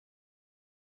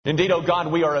Indeed, O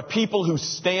God, we are a people who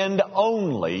stand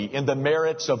only in the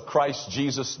merits of Christ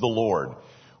Jesus the Lord.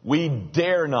 We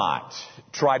dare not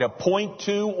try to point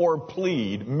to or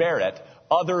plead merit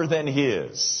other than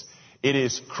His. It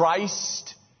is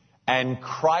Christ and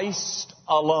Christ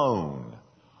alone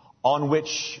on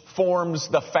which forms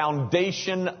the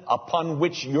foundation upon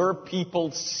which your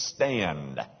people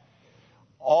stand.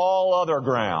 All other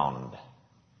ground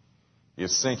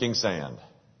is sinking sand.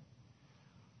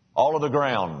 All of the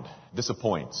ground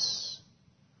disappoints.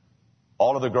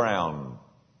 All of the ground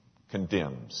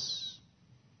condemns.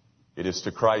 It is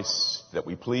to Christ that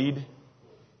we plead.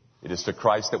 It is to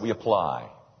Christ that we apply.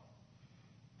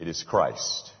 It is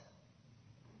Christ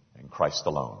and Christ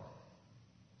alone.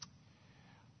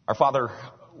 Our Father,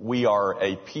 we are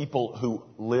a people who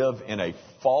live in a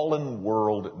fallen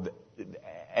world,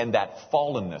 and that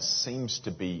fallenness seems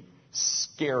to be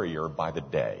scarier by the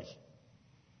day.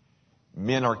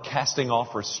 Men are casting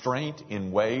off restraint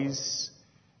in ways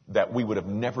that we would have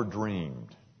never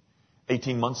dreamed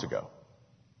 18 months ago.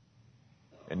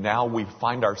 And now we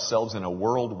find ourselves in a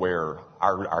world where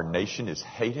our nation is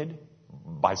hated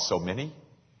by so many.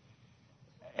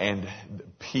 And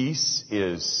peace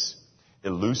is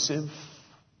elusive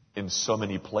in so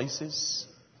many places.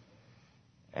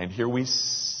 And here we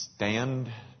stand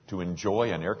to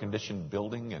enjoy an air-conditioned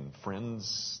building and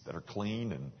friends that are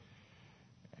clean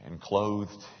and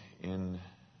clothed in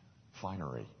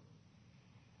finery.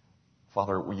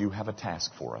 Father, you have a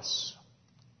task for us.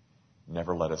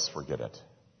 Never let us forget it.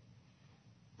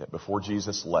 That before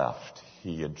Jesus left,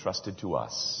 He entrusted to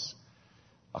us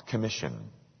a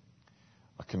commission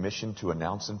to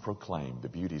announce and proclaim the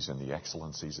beauties and the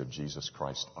excellencies of Jesus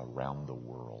Christ around the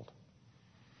world.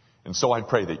 And so I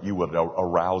pray that you would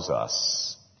arouse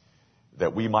us,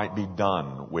 that we might be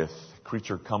done with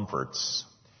creature comforts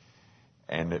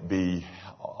and it be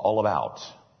all about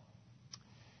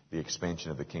the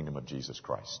expansion of the kingdom of Jesus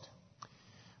Christ.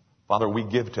 Father, we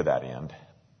give to that end,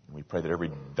 and we pray that every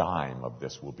dime of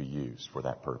this will be used for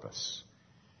that purpose.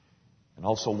 And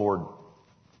also, Lord,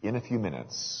 in a few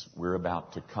minutes, we're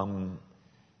about to come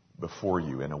before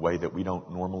you in a way that we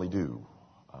don't normally do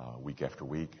week after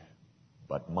week,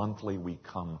 but monthly we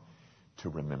come to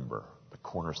remember the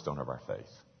cornerstone of our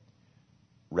faith.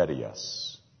 Ready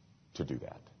us to do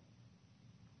that.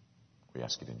 We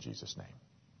ask it in Jesus' name.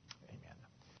 Amen.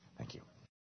 Thank you.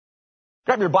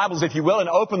 Grab your Bibles, if you will, and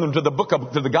open them to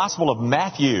the Gospel of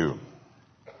Matthew.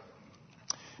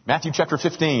 Matthew chapter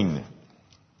 15.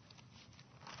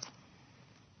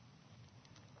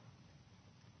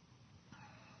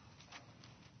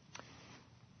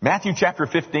 Matthew chapter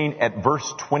 15 at verse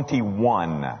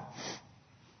 21.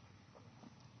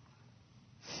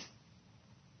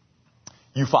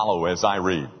 You follow as I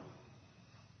read.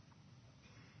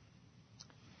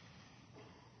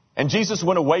 And Jesus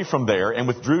went away from there and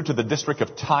withdrew to the district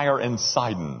of Tyre and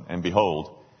Sidon. And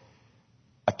behold,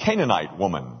 a Canaanite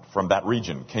woman from that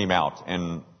region came out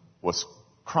and was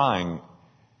crying,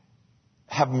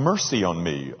 "Have mercy on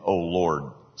me, O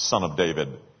Lord, Son of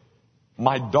David.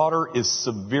 My daughter is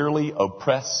severely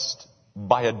oppressed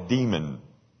by a demon."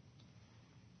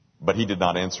 But he did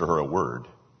not answer her a word.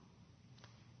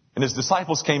 And his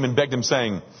disciples came and begged him,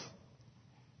 saying,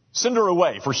 "Send her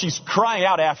away, for she's crying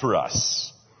out after us."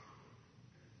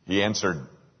 He answered,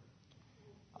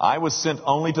 "I was sent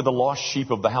only to the lost sheep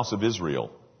of the house of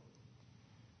Israel."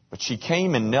 But she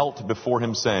came and knelt before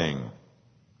him, saying,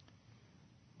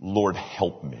 "Lord,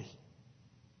 help me."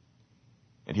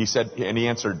 And he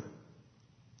answered,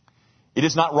 "It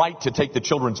is not right to take the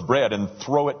children's bread and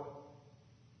throw it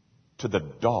to the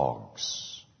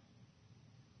dogs."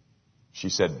 She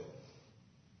said,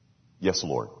 "Yes,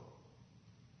 Lord.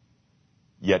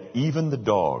 Yet even the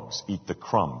dogs eat the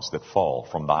crumbs that fall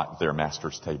from their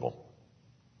master's table."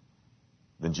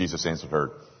 Then Jesus answered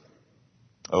her,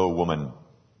 "O woman,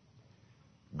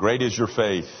 great is your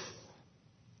faith.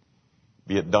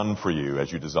 Be it done for you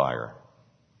as you desire."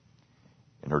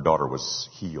 And her daughter was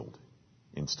healed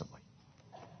instantly.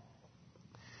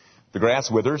 The grass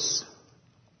withers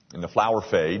and the flower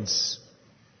fades,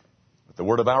 but the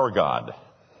word of our God,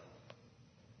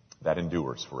 that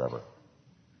endures forever.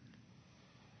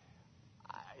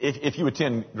 If you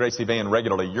attend Grace Van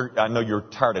regularly, I know you're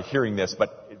tired of hearing this,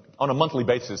 but on a monthly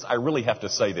basis, I really have to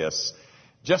say this,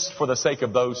 just for the sake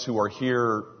of those who are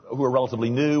here, who are relatively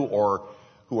new or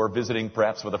who are visiting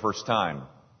perhaps for the first time.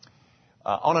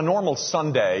 On a normal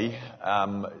Sunday,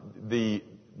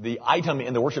 the item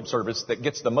in the worship service that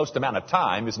gets the most amount of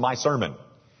time is my sermon.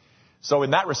 So in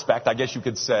that respect, I guess you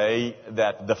could say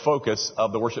that the focus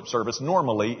of the worship service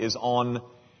normally is on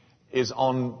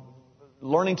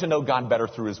learning to know God better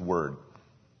through His Word.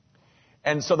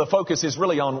 And so the focus is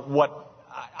really on what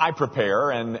I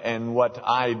prepare and what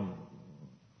I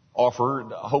offer,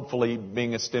 hopefully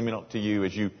being a stimulant to you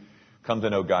as you come to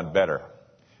know God better.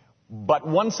 But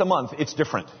once a month, it's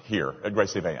different here at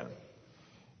Gracie Van.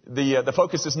 The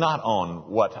focus is not on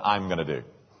what I'm going to do.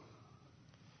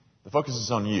 The focus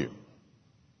is on you.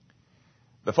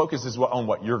 The focus is on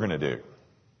what you're going to do.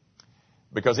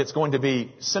 Because it's going to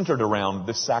be centered around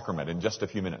this sacrament in just a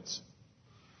few minutes.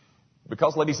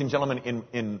 Because, ladies and gentlemen,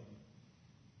 in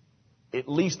at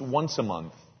least once a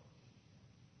month,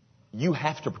 you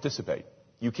have to participate.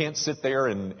 You can't sit there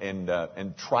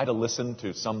and try to listen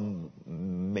to some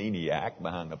maniac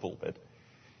behind the pulpit.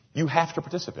 You have to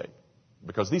participate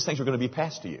because these things are going to be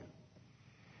passed to you.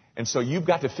 And so you've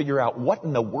got to figure out what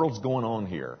in the world's going on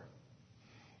here.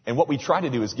 And what we try to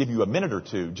do is give you a minute or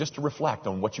two just to reflect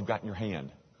on what you've got in your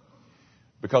hand.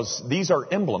 Because these are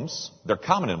emblems. They're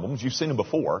common emblems. You've seen them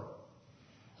before.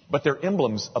 But they're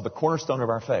emblems of the cornerstone of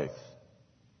our faith.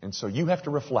 And so you have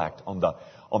to reflect on the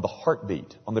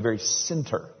heartbeat, on the very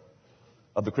center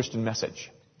of the Christian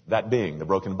message. That being the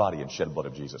broken body and shed blood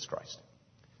of Jesus Christ.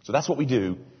 So that's what we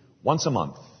do once a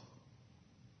month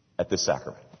at this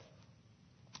sacrament.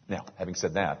 Now, having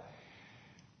said that,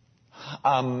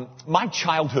 my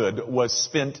childhood was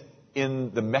spent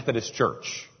in the Methodist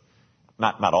Church.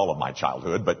 Not all of my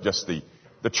childhood, but just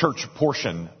the church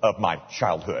portion of my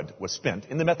childhood was spent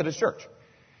in the Methodist Church.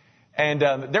 And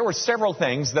there were several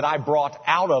things that I brought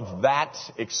out of that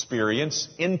experience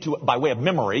by way of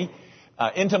memory,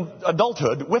 into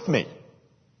adulthood with me.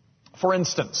 For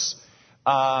instance,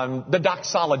 the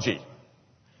doxology.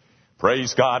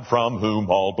 Praise God from whom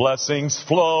all blessings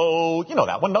flow. You know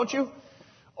that one, don't you?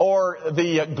 Or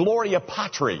the Gloria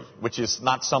Patri, which is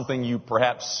not something you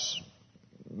perhaps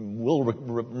will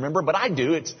remember, but I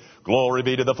do. It's glory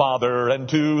be to the Father and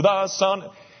to the Son.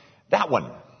 That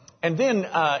one. And then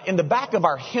in the back of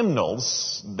our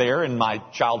hymnals there in my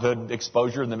childhood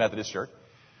exposure in the Methodist Church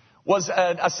was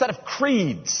a set of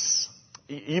creeds.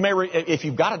 You may, if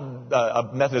you've got a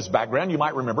Methodist background, you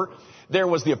might remember there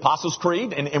was the Apostles'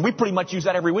 Creed, and we pretty much use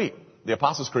that every week. The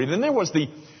Apostles' Creed. And then there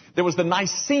was the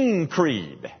Nicene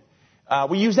Creed.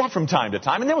 We use that from time to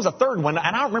time. And there was a third one, and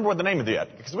I don't remember what the name of it is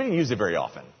because we didn't use it very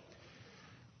often.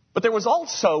 But there was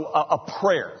also a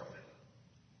prayer.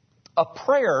 A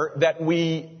prayer that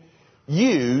we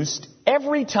used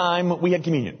every time we had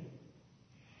communion.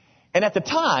 And at the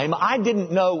time, I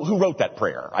didn't know who wrote that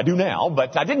prayer. I do now,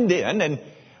 but I didn't then.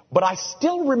 But I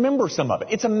still remember some of it.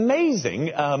 It's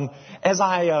amazing as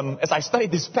I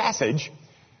studied this passage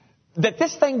that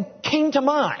this thing came to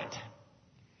mind.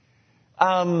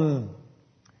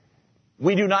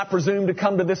 We do not presume to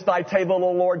come to this thy table,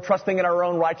 O Lord, trusting in our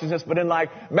own righteousness, but in thy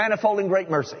manifold and great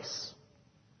mercies.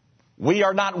 We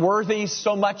are not worthy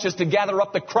so much as to gather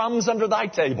up the crumbs under thy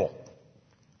table.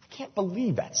 I can't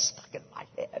believe that's stuck in my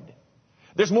head.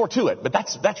 There's more to it, but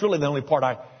that's really the only part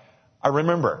I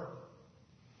remember.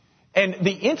 And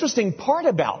the interesting part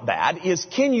about that is,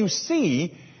 can you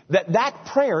see that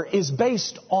prayer is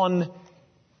based on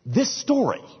this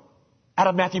story out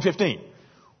of Matthew 15?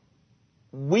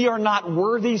 We are not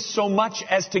worthy so much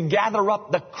as to gather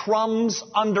up the crumbs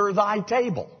under thy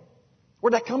table.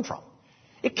 Where'd that come from?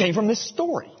 It came from this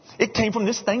story. It came from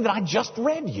this thing that I just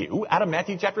read you out of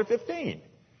Matthew chapter 15.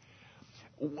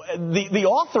 The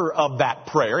author of that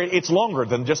prayer, it's longer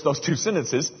than just those two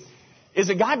sentences, is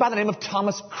a guy by the name of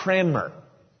Thomas Cranmer.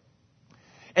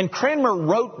 And Cranmer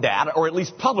wrote that, or at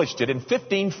least published it, in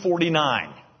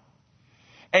 1549.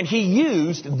 And he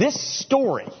used this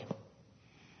story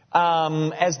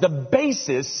as the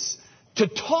basis to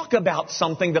talk about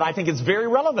something that I think is very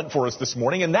relevant for us this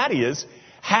morning, and that is,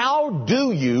 how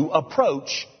do you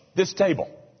approach this table?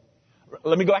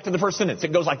 Let me go back to the first sentence.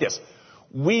 It goes like this.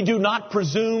 We do not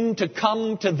presume to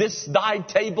come to this thy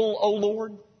table, O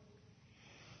Lord.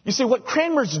 You see, what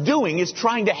Cranmer's doing is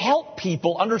trying to help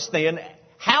people understand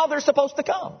how they're supposed to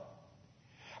come,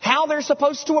 how they're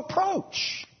supposed to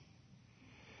approach.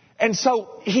 And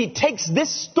so he takes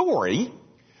this story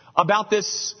about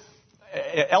this,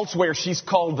 elsewhere she's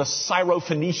called the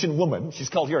Syrophoenician woman. She's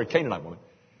called here a Canaanite woman.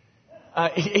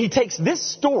 He takes this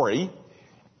story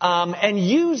and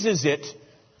uses it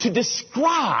to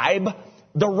describe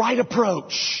the right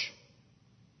approach.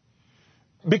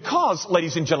 Because,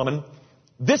 ladies and gentlemen,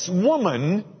 this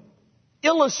woman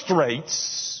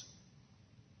illustrates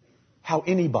how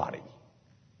anybody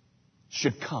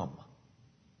should come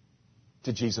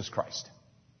to Jesus Christ.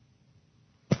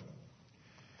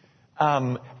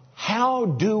 How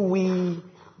do we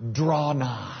draw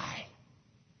nigh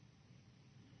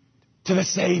to the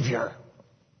Savior?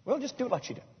 Well, just do it like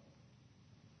she did.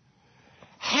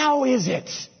 How how is it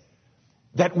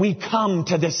that we come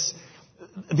to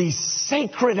these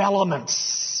sacred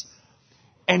elements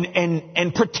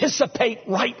and participate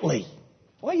rightly?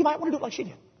 Well, you might want to do it like she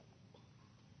did.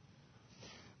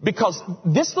 Because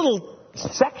this little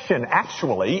section,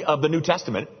 actually, of the New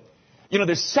Testament,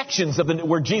 there's sections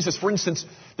where Jesus, for instance,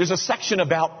 there's a section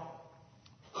about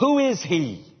who is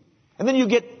he? And then you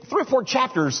get 3 or 4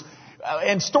 chapters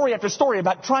and story after story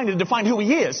about trying to define who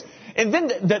he is. And then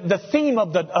the theme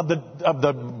of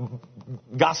the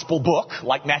gospel book,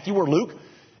 like Matthew or Luke,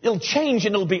 it'll change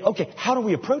and it'll be, okay, how do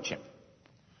we approach him?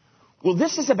 Well,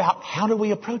 this is about how do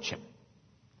we approach him?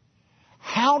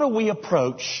 How do we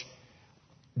approach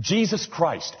Jesus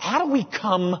Christ? How do we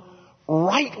come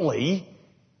rightly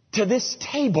to this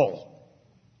table?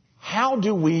 How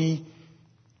do we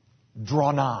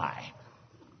draw nigh?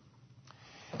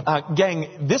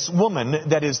 Gang, this woman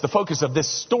that is the focus of this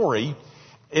story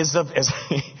is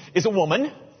a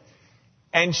woman,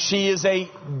 and she is a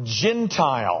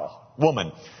Gentile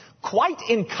woman. Quite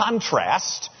in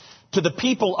contrast to the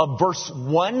people of verse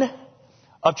 1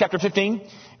 of chapter 15.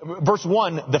 Verse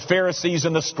 1, the Pharisees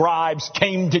and the scribes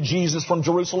came to Jesus from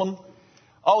Jerusalem.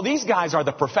 Oh, these guys are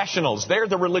the professionals. They're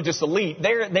the religious elite.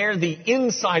 They're the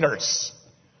insiders.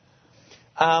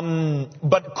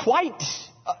 But quite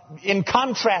in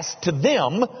contrast to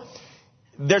them,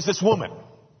 there's this woman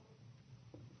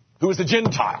who is a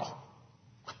Gentile.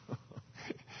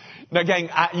 Now, gang,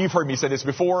 you've heard me say this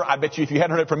before. I bet you if you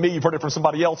hadn't heard it from me, you've heard it from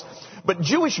somebody else. But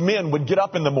Jewish men would get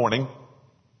up in the morning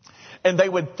and they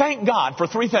would thank God for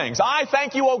 3 things. I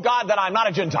thank you, O God, that I'm not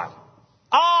a Gentile.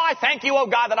 Oh, I thank you, O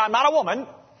God, that I'm not a woman.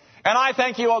 And I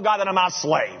thank you, O God, that I'm not a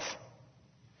slave.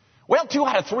 Well, 2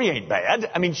 out of 3 ain't bad.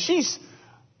 I mean, she's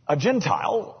a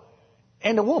Gentile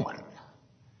and a woman.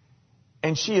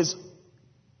 And she is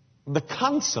the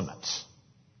consummate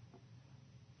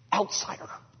outsider.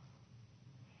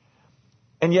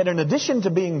 And yet, in addition to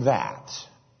being that,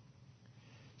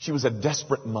 she was a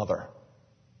desperate mother.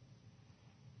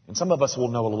 And some of us will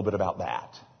know a little bit about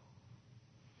that.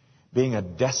 Being a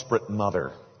desperate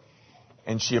mother.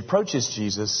 And she approaches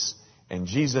Jesus, and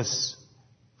Jesus,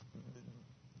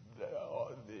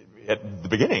 at the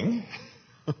beginning,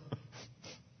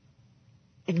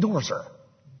 ignores her.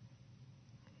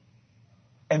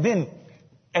 And then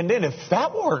if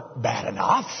that weren't bad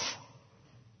enough,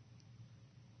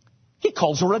 he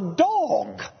calls her a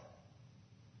dog.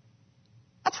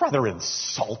 That's rather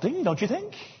insulting, don't you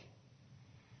think?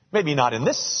 Maybe not in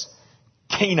this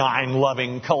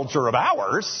canine-loving culture of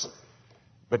ours.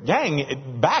 But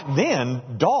gang, back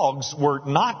then, dogs were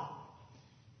not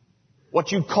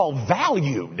what you'd call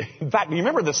valued. In fact, do you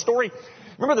remember the story?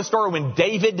 Remember the story when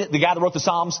David, the guy that wrote the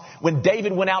Psalms, when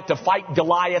David went out to fight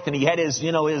Goliath and he had his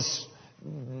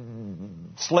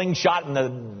slingshot in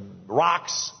the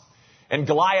rocks, and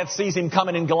Goliath sees him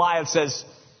coming, and Goliath says,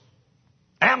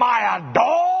 "Am I a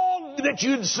dog that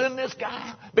you'd send this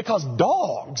guy?" Because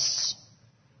dogs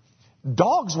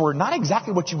were not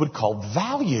exactly what you would call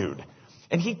valued.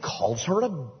 And he calls her a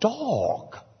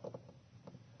dog.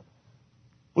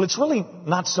 Well, it's really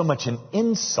not so much an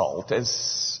insult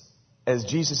as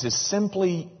Jesus is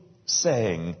simply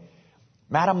saying,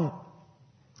 "Madam,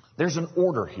 there's an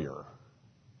order here.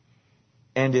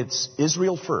 And it's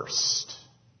Israel first."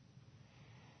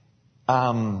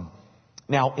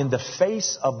 Now, in the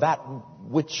face of that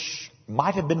which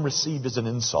might have been received as an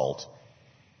insult,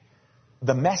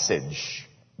 the message,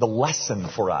 the lesson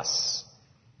for us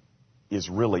is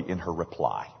really in her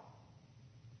reply.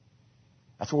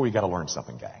 That's where we got to learn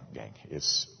something, gang,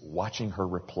 is watching her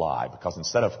reply. Because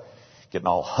instead of getting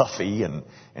all huffy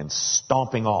and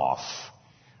stomping off,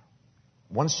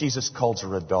 once Jesus calls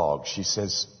her a dog, she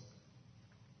says,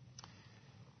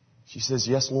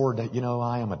 "Yes, Lord,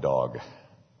 I am a dog.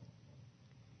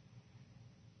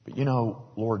 But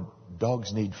Lord,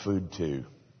 dogs need food too.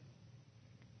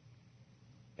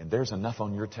 And there's enough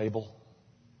on your table,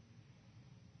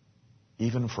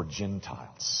 even for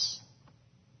Gentiles.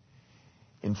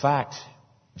 In fact,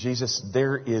 Jesus,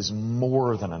 there is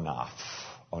more than enough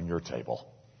on your table.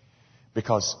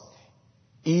 Because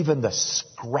even the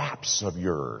scraps of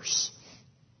yours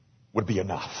would be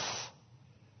enough.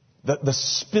 The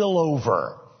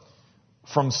spillover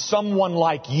from someone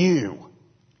like you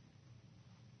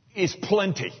is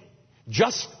plenty.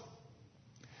 Just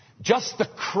the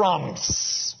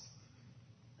crumbs,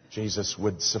 Jesus,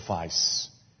 would suffice."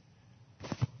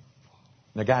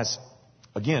 Now, guys,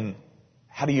 again,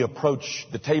 how do you approach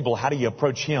the table? How do you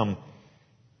approach him?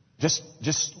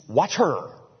 Just watch her.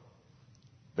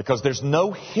 Because there's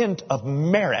no hint of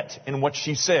merit in what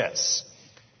she says.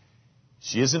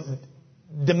 She isn't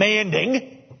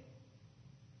demanding.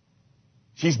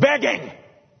 She's begging.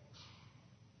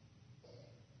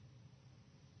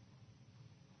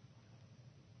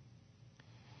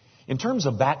 In terms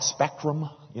of that spectrum,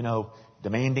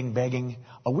 demanding, begging,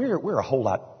 we're a whole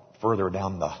lot further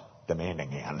down the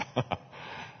demanding end.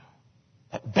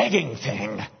 That begging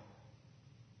thing,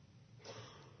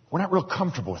 we're not real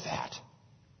comfortable with that.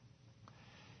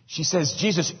 She says,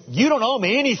 Jesus, you don't owe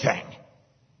me anything.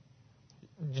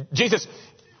 Jesus,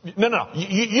 no.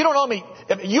 You don't owe me.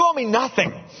 You owe me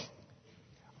nothing.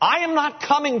 I am not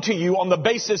coming to you on the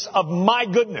basis of my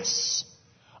goodness.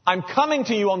 I'm coming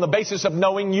to you on the basis of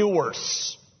knowing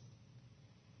yours.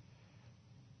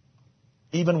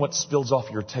 Even what spills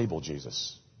off your table,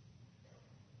 Jesus,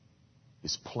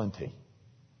 is plenty.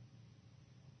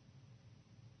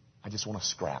 I just want a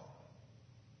scrap.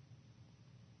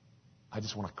 I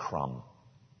just want a crumb.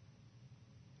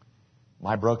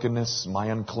 My brokenness,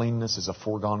 my uncleanness is a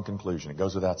foregone conclusion. It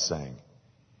goes without saying.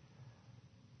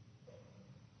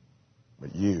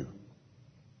 But your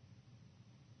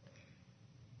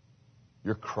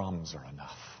crumbs are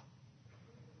enough.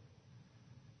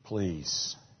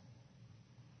 Please.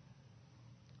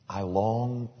 I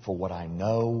long for what I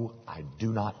know I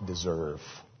do not deserve.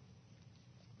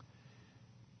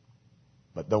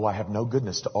 But though I have no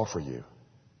goodness to offer you,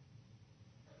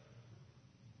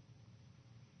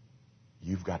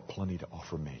 you've got plenty to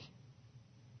offer me.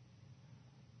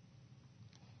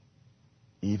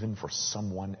 Even for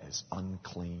someone as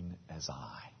unclean as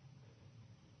I,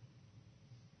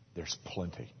 there's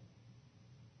plenty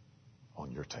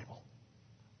on your table.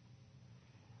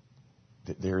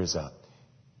 There is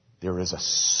a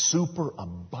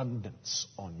superabundance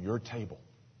on your table.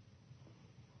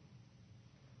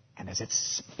 And as it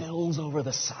spills over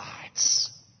the sides,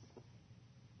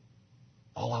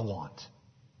 all I want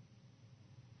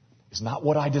is not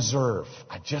what I deserve.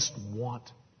 I just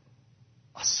want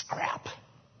a scrap.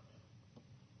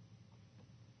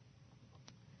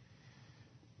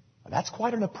 That's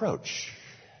quite an approach,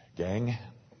 gang.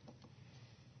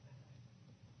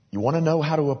 You want to know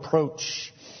how to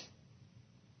approach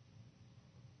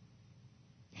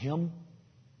Him?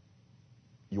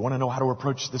 You want to know how to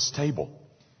approach this table?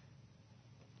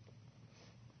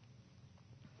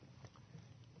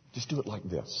 Just do it like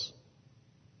this.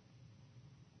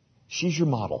 She's your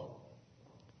model.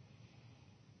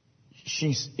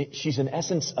 She's in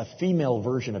essence a female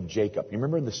version of Jacob. You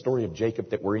remember the story of Jacob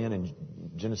that we're in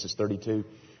Genesis 32,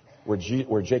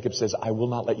 where Jacob says, I will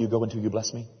not let you go until you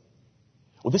bless me?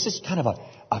 Well, this is kind of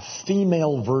a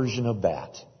female version of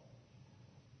that.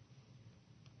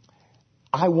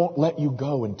 I won't let you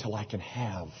go until I can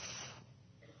have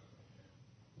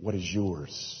what is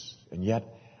yours. And yet,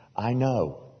 I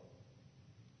know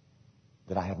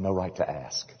that I have no right to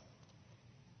ask.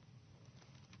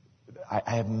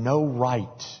 I have no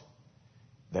right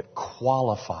that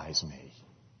qualifies me.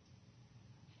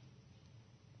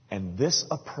 And this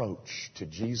approach to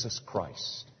Jesus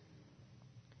Christ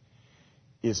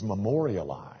is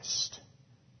memorialized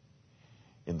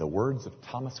in the words of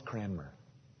Thomas Cranmer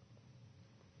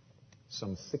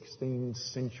some 16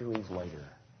 centuries later,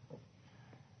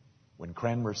 when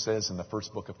Cranmer says in the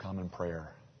first book of Common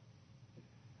Prayer,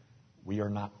 we are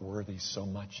not worthy so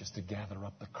much as to gather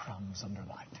up the crumbs under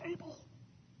thy table.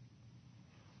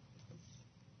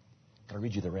 Can I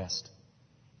read you the rest?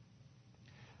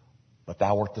 But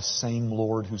thou art the same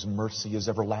Lord whose mercy is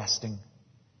everlasting.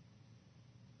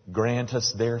 Grant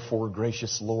us therefore,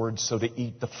 gracious Lord, so to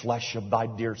eat the flesh of thy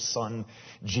dear Son,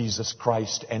 Jesus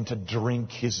Christ, and to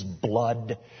drink his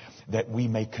blood, that we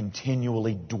may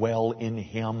continually dwell in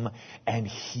him and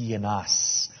he in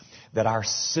us, that our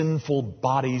sinful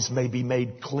bodies may be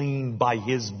made clean by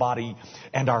his body,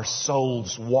 and our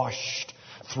souls washed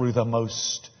through the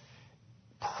most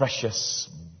precious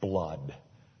blood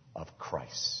of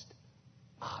Christ.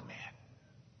 Amen.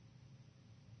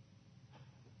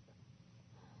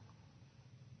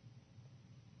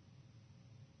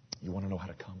 You want to know how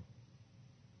to come?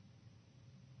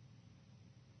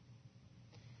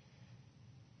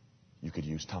 You could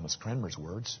use Thomas Cranmer's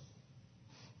words,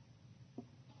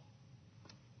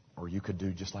 or you could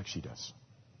do just like she does.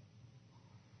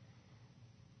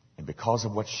 And because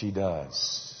of what she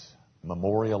does,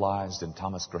 memorialized in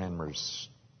Thomas Cranmer's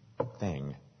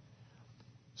thing,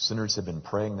 sinners have been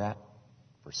praying that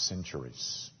for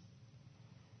centuries.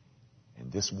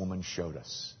 And this woman showed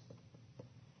us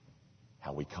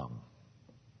how we come.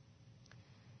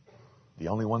 The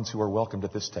only ones who are welcomed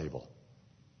at this table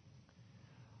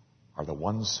are the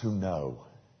ones who know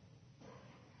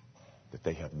that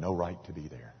they have no right to be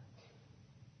there.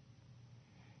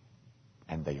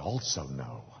 And they also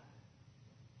know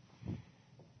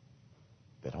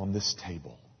that on on this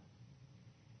table,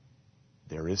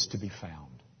 there is to be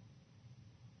found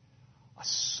a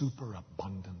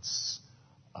superabundance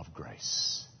of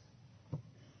grace.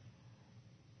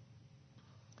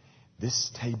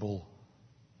 This table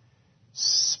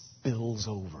spills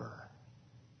over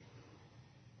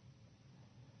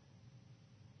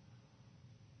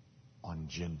on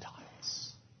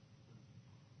Gentiles,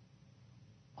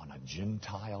 on a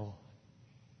Gentile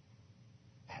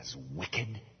as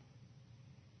wicked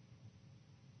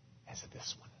as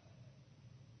this one.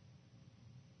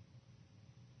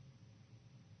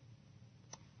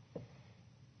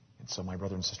 And so, my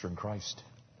brother and sister in Christ,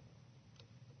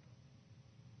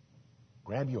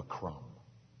 grab you a crumb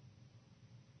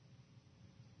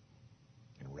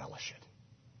and relish it.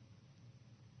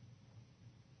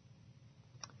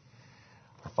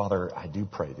 Father, I do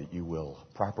pray that you will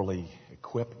properly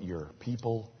equip your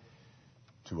people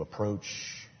to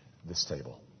approach this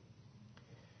table.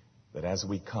 That as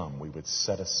we come, we would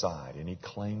set aside any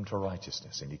claim to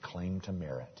righteousness, any claim to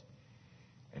merit,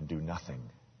 and do nothing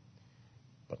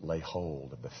but lay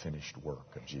hold of the finished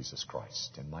work of Jesus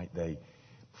Christ. And might they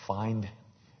find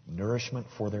nourishment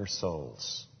for their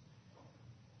souls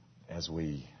as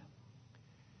we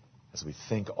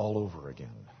think all over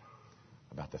again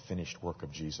about the finished work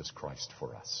of Jesus Christ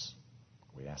for us.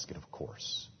 We ask it, of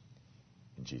course,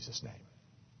 in Jesus' name.